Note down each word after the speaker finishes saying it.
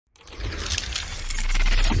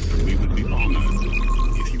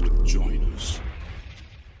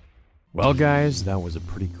Well, guys, that was a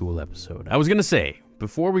pretty cool episode. I was gonna say,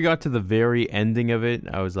 before we got to the very ending of it,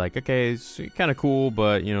 I was like, okay, it's kind of cool,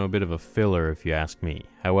 but, a bit of a filler if you ask me.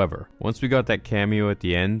 However, once we got that cameo at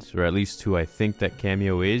the end, or at least who I think that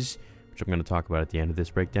cameo is, which I'm going to talk about at the end of this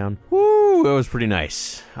breakdown, woo, it was pretty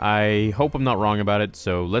nice. I hope I'm not wrong about it,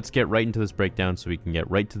 so let's get right into this breakdown so we can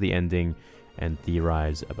get right to the ending and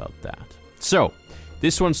theorize about that. So,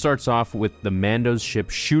 this one starts off with the Mando's ship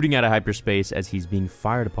shooting out of hyperspace as he's being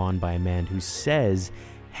fired upon by a man who says,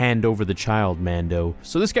 "Hand over the child, Mando."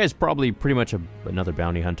 So this guy's probably pretty much another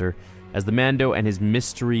bounty hunter, as the Mando and his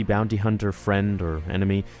mystery bounty hunter friend or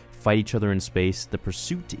enemy fight each other in space. The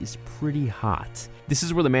pursuit is pretty hot. This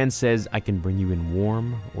is where the man says, "I can bring you in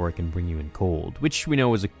warm, or I can bring you in cold," which we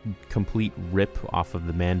know is a complete rip off of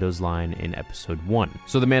the Mando's line in episode 1.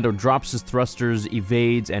 So the Mando drops his thrusters,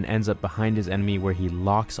 evades, and ends up behind his enemy where he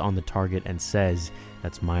locks on the target and says,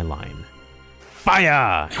 "That's my line.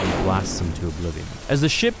 Fire!" and blasts him to oblivion. As the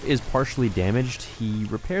ship is partially damaged, he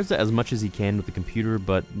repairs it as much as he can with the computer,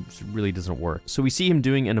 but it really doesn't work. So we see him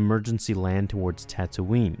doing an emergency land towards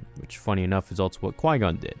Tatooine, which, funny enough, is also what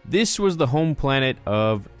Qui-Gon did. This was the home planet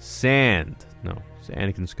of Sand. No, it's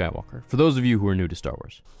Anakin Skywalker. For those of you who are new to Star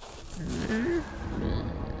Wars.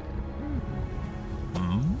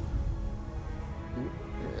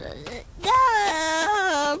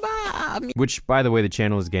 Which, by the way, the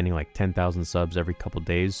channel is gaining like 10,000 subs every couple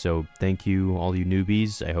days, so thank you, all you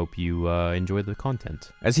newbies. I hope you enjoy the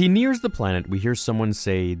content. As he nears the planet, we hear someone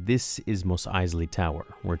say, "This is Mos Eisley Tower.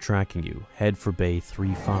 We're tracking you. Head for Bay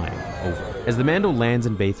 35. Over." As the Mando lands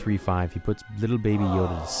in Bay 35, he puts little baby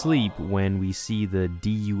Yoda to sleep when we see the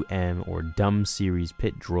DUM, or Dumb Series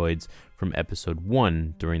pit droids from episode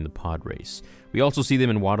 1 during the pod race. We also see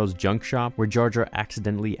them in Watto's junk shop, where Jar Jar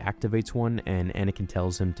accidentally activates one and Anakin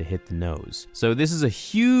tells him to hit the nose. So this is a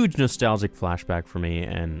huge nostalgic flashback for me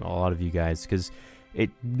and a lot of you guys, because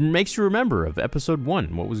it makes you remember of episode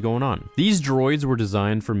 1, what was going on. These droids were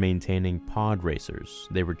designed for maintaining pod racers.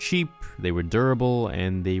 They were cheap, they were durable,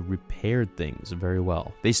 and they repaired things very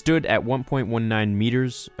well. They stood at 1.19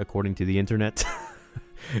 meters, according to the internet.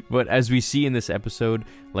 But as we see in this episode,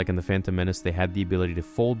 like in The Phantom Menace, they had the ability to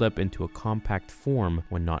fold up into a compact form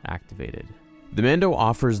when not activated. The Mando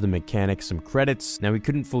offers the mechanic some credits. Now, he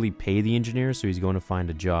couldn't fully pay the engineer, so he's going to find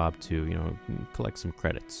a job to, collect some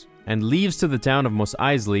credits. And leaves to the town of Mos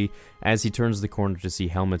Eisley as he turns the corner to see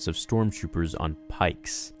helmets of stormtroopers on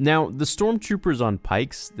pikes. Now, the stormtroopers on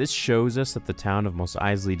pikes, this shows us that the town of Mos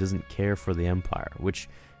Eisley doesn't care for the Empire, which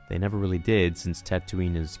they never really did, since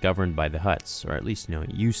Tatooine is governed by the Hutts, or at least,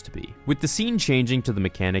 it used to be. With the scene changing to the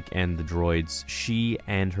mechanic and the droids, she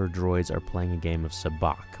and her droids are playing a game of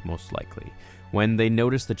sabacc, most likely, when they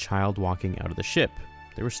notice the child walking out of the ship.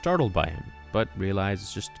 They were startled by him, but realize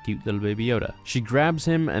it's just cute little baby Yoda. She grabs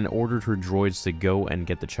him and ordered her droids to go and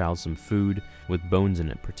get the child some food, with bones in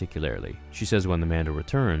it particularly. She says when the Mando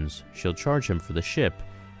returns, she'll charge him for the ship,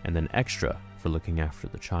 and then extra for looking after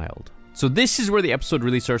the child. So this is where the episode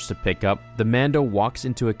really starts to pick up. The Mando walks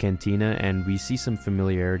into a cantina, and we see some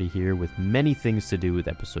familiarity here with many things to do with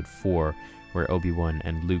episode 4, where Obi-Wan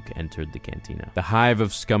and Luke entered the cantina. The hive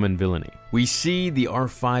of scum and villainy. We see the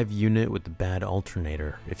R5 unit with the bad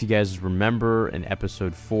alternator. If you guys remember in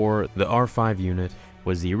episode 4, the R5 unit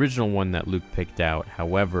was the original one that Luke picked out.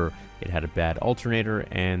 However, it had a bad alternator,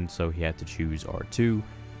 and so he had to choose R2.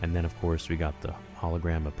 And then, of course, we got the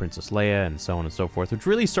hologram of Princess Leia and so on and so forth, which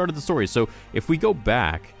really started the story. So if we go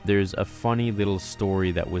back, there's a funny little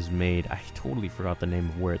story that was made. I totally forgot the name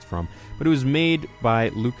of where it's from, but it was made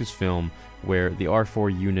by Lucasfilm, where the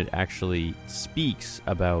R4 unit actually speaks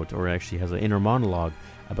about, or actually has an inner monologue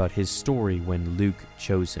about his story when Luke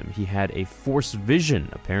chose him. He had a Force vision,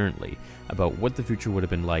 apparently, about what the future would have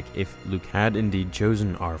been like if Luke had indeed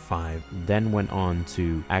chosen R5, then went on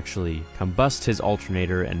to actually combust his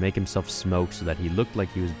alternator and make himself smoke so that he looked like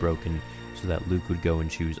he was broken, so that Luke would go and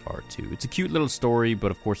choose R2. It's a cute little story, but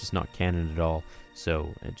of course it's not canon at all,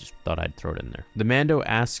 so I just thought I'd throw it in there. The Mando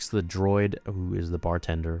asks the droid, who is the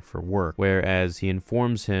bartender, for work, whereas he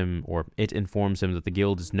informs him, or it informs him, that the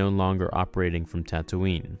guild is no longer operating from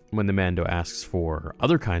Tatooine. When the Mando asks for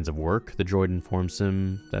other kinds of work, the droid informs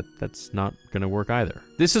him that that's not gonna work either.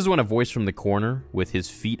 This is when a voice from the corner, with his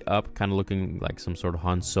feet up, kind of looking like some sort of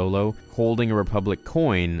Han Solo, holding a Republic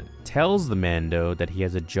coin, tells the Mando that he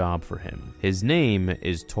has a job for him. His name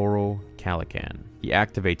is Toro Calican. He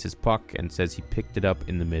activates his puck and says he picked it up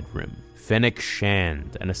in the mid-rim. Fennec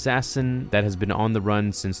Shand, an assassin that has been on the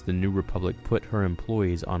run since the New Republic put her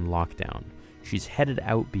employees on lockdown. She's headed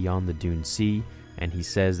out beyond the Dune Sea, and he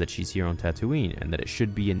says that she's here on Tatooine and that it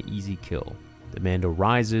should be an easy kill. The Mando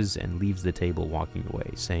rises and leaves the table, walking away,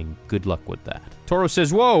 saying good luck with that. Toro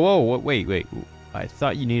says, whoa, wait, I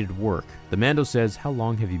thought you needed work. The Mando says, how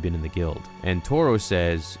long have you been in the guild? And Toro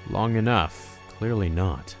says, long enough. Clearly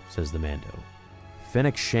not, says the Mando.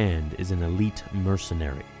 Fennec Shand is an elite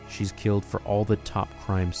mercenary. She's killed for all the top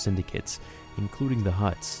crime syndicates, including the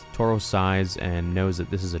Hutts. Toro sighs and knows that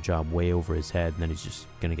this is a job way over his head and that he's just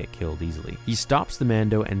gonna get killed easily. He stops the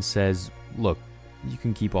Mando and says, look, you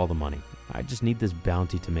can keep all the money. I just need this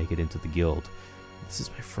bounty to make it into the guild. This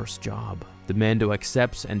is my first job. The Mando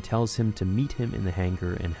accepts and tells him to meet him in the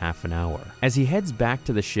hangar in half an hour. As he heads back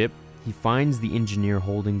to the ship, he finds the engineer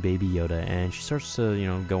holding Baby Yoda, and she starts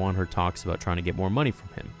to, go on her talks about trying to get more money from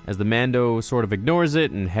him. As the Mando sort of ignores it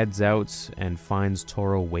and heads out and finds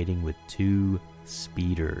Toro waiting with 2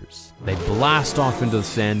 speeders. They blast off into the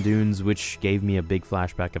sand dunes, which gave me a big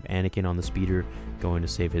flashback of Anakin on the speeder going to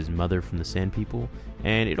save his mother from the Sand People,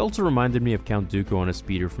 and it also reminded me of Count Dooku on a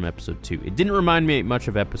speeder from Episode 2. It didn't remind me much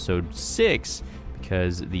of Episode 6,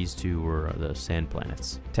 because these two were the sand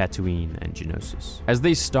planets, Tatooine and Geonosis. As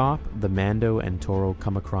they stop, the Mando and Toro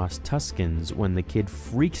come across Tuskens when the kid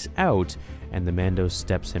freaks out and the Mando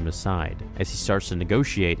steps him aside as he starts to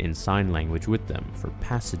negotiate in sign language with them for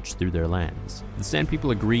passage through their lands. The Sand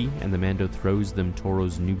People agree and the Mando throws them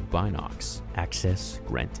Toro's new binocs. Access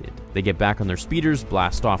granted. They get back on their speeders,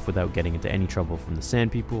 blast off without getting into any trouble from the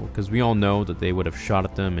Sand People, because we all know that they would have shot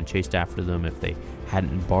at them and chased after them if they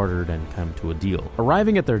hadn't bartered and come to a deal.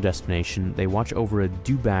 Arriving at their destination, they watch over a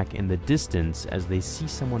dewback in the distance as they see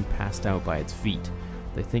someone passed out by its feet.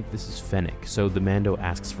 They think this is Fennec, so the Mando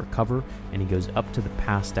asks for cover, and he goes up to the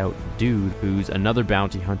passed out dude who's another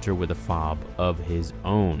bounty hunter with a fob of his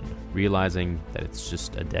own, realizing that it's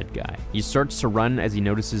just a dead guy. He starts to run as he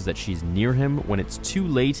notices that she's near him when it's too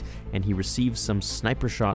late, and he receives some sniper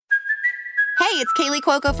shot. Hey, it's Kaylee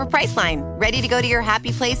Cuoco for Priceline. Ready to go to your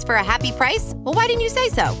happy place for a happy price? Well, why didn't you say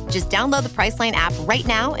so? Just download the Priceline app right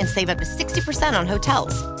now and save up to 60% on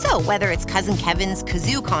hotels. So whether it's Cousin Kevin's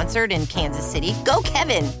Kazoo Concert in Kansas City, go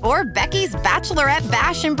Kevin, or Becky's Bachelorette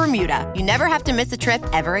Bash in Bermuda, you never have to miss a trip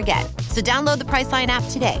ever again. So download the Priceline app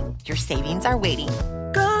today. Your savings are waiting.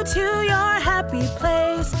 Go to your happy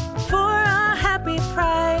place for a happy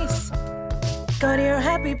price. Go to your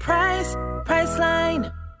happy price,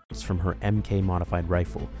 Priceline. From her MK modified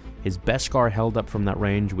rifle, his Beskar held up from that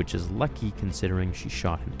range, which is lucky considering she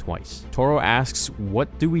shot him twice. Toro asks,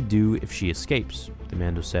 what do we do if she escapes? The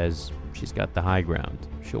Mando says, she's got the high ground.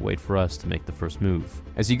 She'll wait for us to make the first move.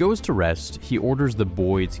 As he goes to rest, he orders the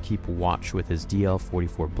boy to keep watch with his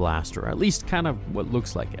DL-44 blaster, or at least kind of what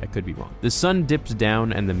looks like it. I could be wrong. The sun dips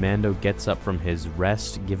down and the Mando gets up from his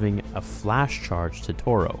rest, giving a flash charge to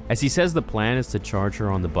Toro. As he says the plan is to charge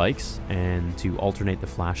her on the bikes and to alternate the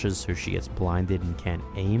flashes so she gets blinded and can't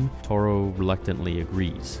aim, Toro reluctantly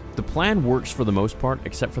agrees. The plan works for the most part,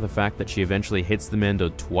 except for the fact that she eventually hits the Mando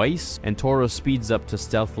twice, and Toro speeds up to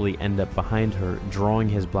stealthily end up behind her, drawing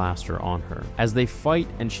his blaster on her. As they fight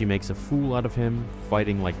and she makes a fool out of him,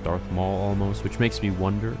 fighting like Darth Maul almost, which makes me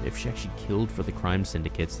wonder if she actually killed for the crime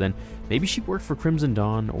syndicates, then maybe she worked for Crimson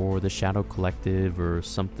Dawn or the Shadow Collective or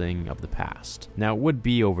something of the past. Now, it would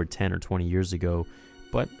be over 10 or 20 years ago,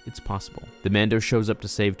 but it's possible. The Mando shows up to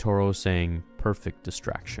save Toro, saying, perfect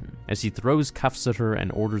distraction, as he throws cuffs at her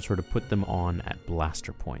and orders her to put them on at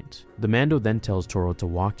blaster point. The Mando then tells Toro to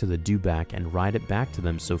walk to the dewback and ride it back to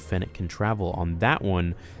them so Fennec can travel on that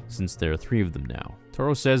one, since there are 3 of them now.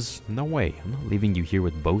 Toro says, no way, I'm not leaving you here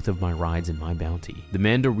with both of my rides and my bounty. The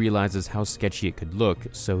Mando realizes how sketchy it could look,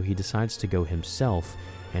 so he decides to go himself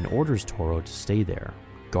and orders Toro to stay there,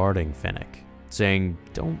 guarding Fennec, saying,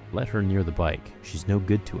 don't let her near the bike. She's no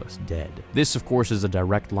good to us, dead. This, of course, is a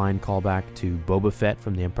direct line callback to Boba Fett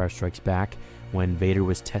from The Empire Strikes Back, when Vader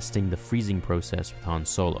was testing the freezing process with Han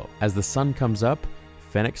Solo. As the sun comes up,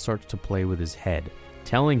 Fennec starts to play with his head,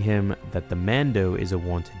 telling him that the Mando is a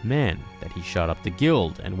wanted man, that he shot up the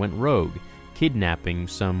guild and went rogue, kidnapping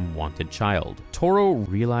some wanted child. Toro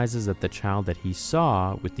realizes that the child that he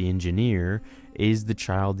saw with the engineer is the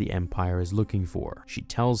child the Empire is looking for. She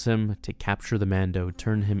tells him to capture the Mando,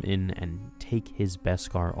 turn him in, and take his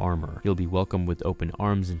Beskar armor. He'll be welcomed with open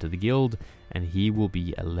arms into the guild, and he will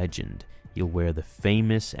be a legend. He'll wear the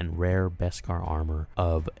famous and rare Beskar armor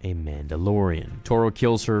of a Mandalorian. Toro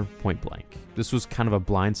kills her point blank. This was kind of a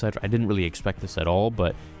blindside. I didn't really expect this at all,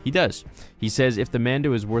 but he does. He says if the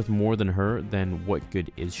Mando is worth more than her, then what good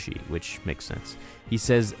is she? Which makes sense. He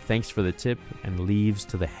says thanks for the tip and leaves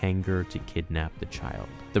to the hangar to kidnap the child.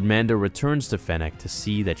 The Mando returns to Fennec to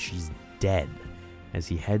see that she's dead. As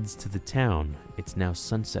he heads to the town, it's now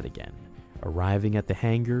sunset again. Arriving at the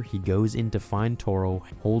hangar, he goes in to find Toro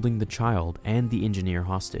holding the child and the engineer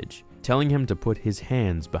hostage, telling him to put his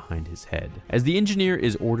hands behind his head. As the engineer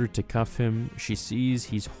is ordered to cuff him, she sees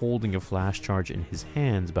he's holding a flash charge in his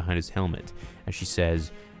hands behind his helmet, and she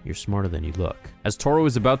says, "You're smarter than you look." As Toro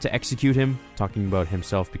is about to execute him, talking about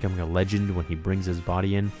himself becoming a legend when he brings his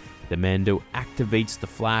body in, the Mando activates the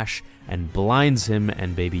flash and blinds him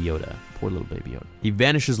and Baby Yoda. Poor little Baby Yoda. He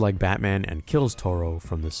vanishes like Batman and kills Toro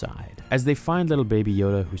from the side. As they find little Baby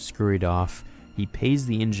Yoda, who scurried off, he pays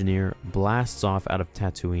the engineer, blasts off out of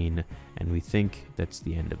Tatooine, and we think that's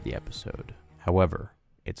the end of the episode. However,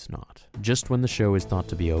 it's not. Just when the show is thought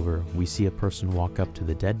to be over, we see a person walk up to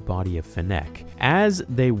the dead body of Fennec. As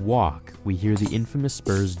they walk, we hear the infamous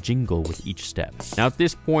spurs jingle with each step. Now at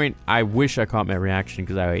this point, I wish I caught my reaction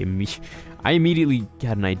because I immediately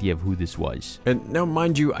had an idea of who this was. And now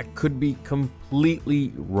mind you, I could be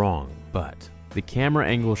completely wrong, but the camera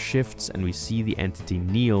angle shifts and we see the entity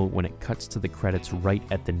kneel when it cuts to the credits right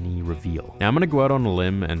at the knee reveal. Now I'm gonna go out on a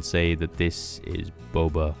limb and say that this is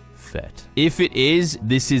Boba Fett. If it is,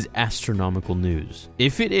 this is astronomical news.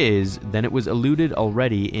 If it is, then it was alluded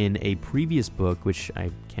already in a previous book, which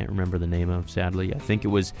I can't remember the name of, sadly. I think it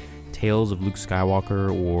was Tales of Luke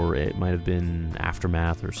Skywalker, or it might have been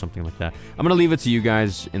Aftermath or something like that. I'm gonna leave it to you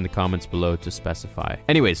guys in the comments below to specify.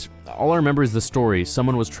 Anyways, all I remember is the story.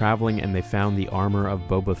 Someone was traveling and they found the armor of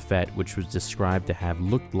Boba Fett, which was described to have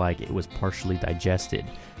looked like it was partially digested,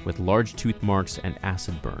 with large tooth marks and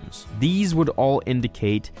acid burns. These would all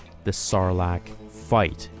indicate the Sarlacc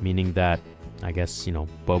fight, meaning that, I guess,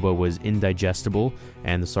 Boba was indigestible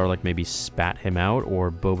and the Sarlacc maybe spat him out, or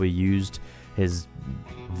Boba used his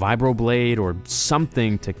vibroblade or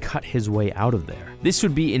something to cut his way out of there. This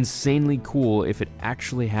would be insanely cool if it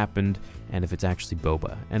actually happened and if it's actually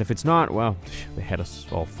Boba. And if it's not, well, they had us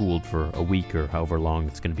all fooled for a week or however long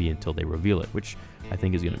it's going to be until they reveal it, which I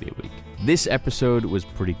think is going to be a week. This episode was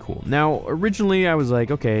pretty cool. Now, originally I was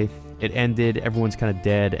like, okay, it ended, everyone's kind of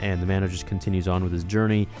dead, and the Mando just continues on with his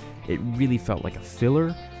journey. It really felt like a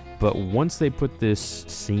filler. But once they put this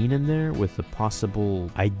scene in there with the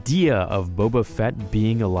possible idea of Boba Fett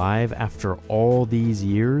being alive after all these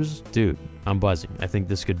years, dude, I'm buzzing. I think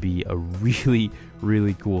this could be a really,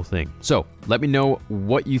 really cool thing. So let me know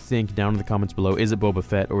what you think down in the comments below. Is it Boba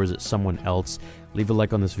Fett or is it someone else? Leave a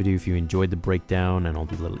like on this video if you enjoyed the breakdown and all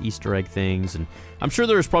the little Easter egg things. And I'm sure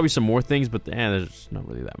there's probably some more things, but there's not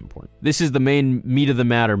really that important. This is the main meat of the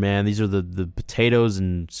matter, man. These are the potatoes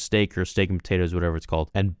and steak, or steak and potatoes, whatever it's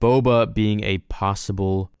called. And Boba being a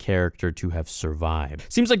possible character to have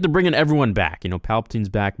survived. Seems like they're bringing everyone back. Palpatine's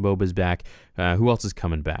back, Boba's back. Who else is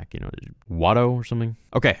coming back? Watto or something?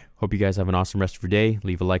 Okay, hope you guys have an awesome rest of your day.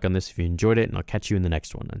 Leave a like on this if you enjoyed it, and I'll catch you in the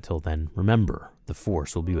next one. Until then, remember, the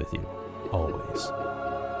Force will be with you. Always.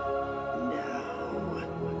 Now,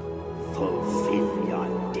 fulfill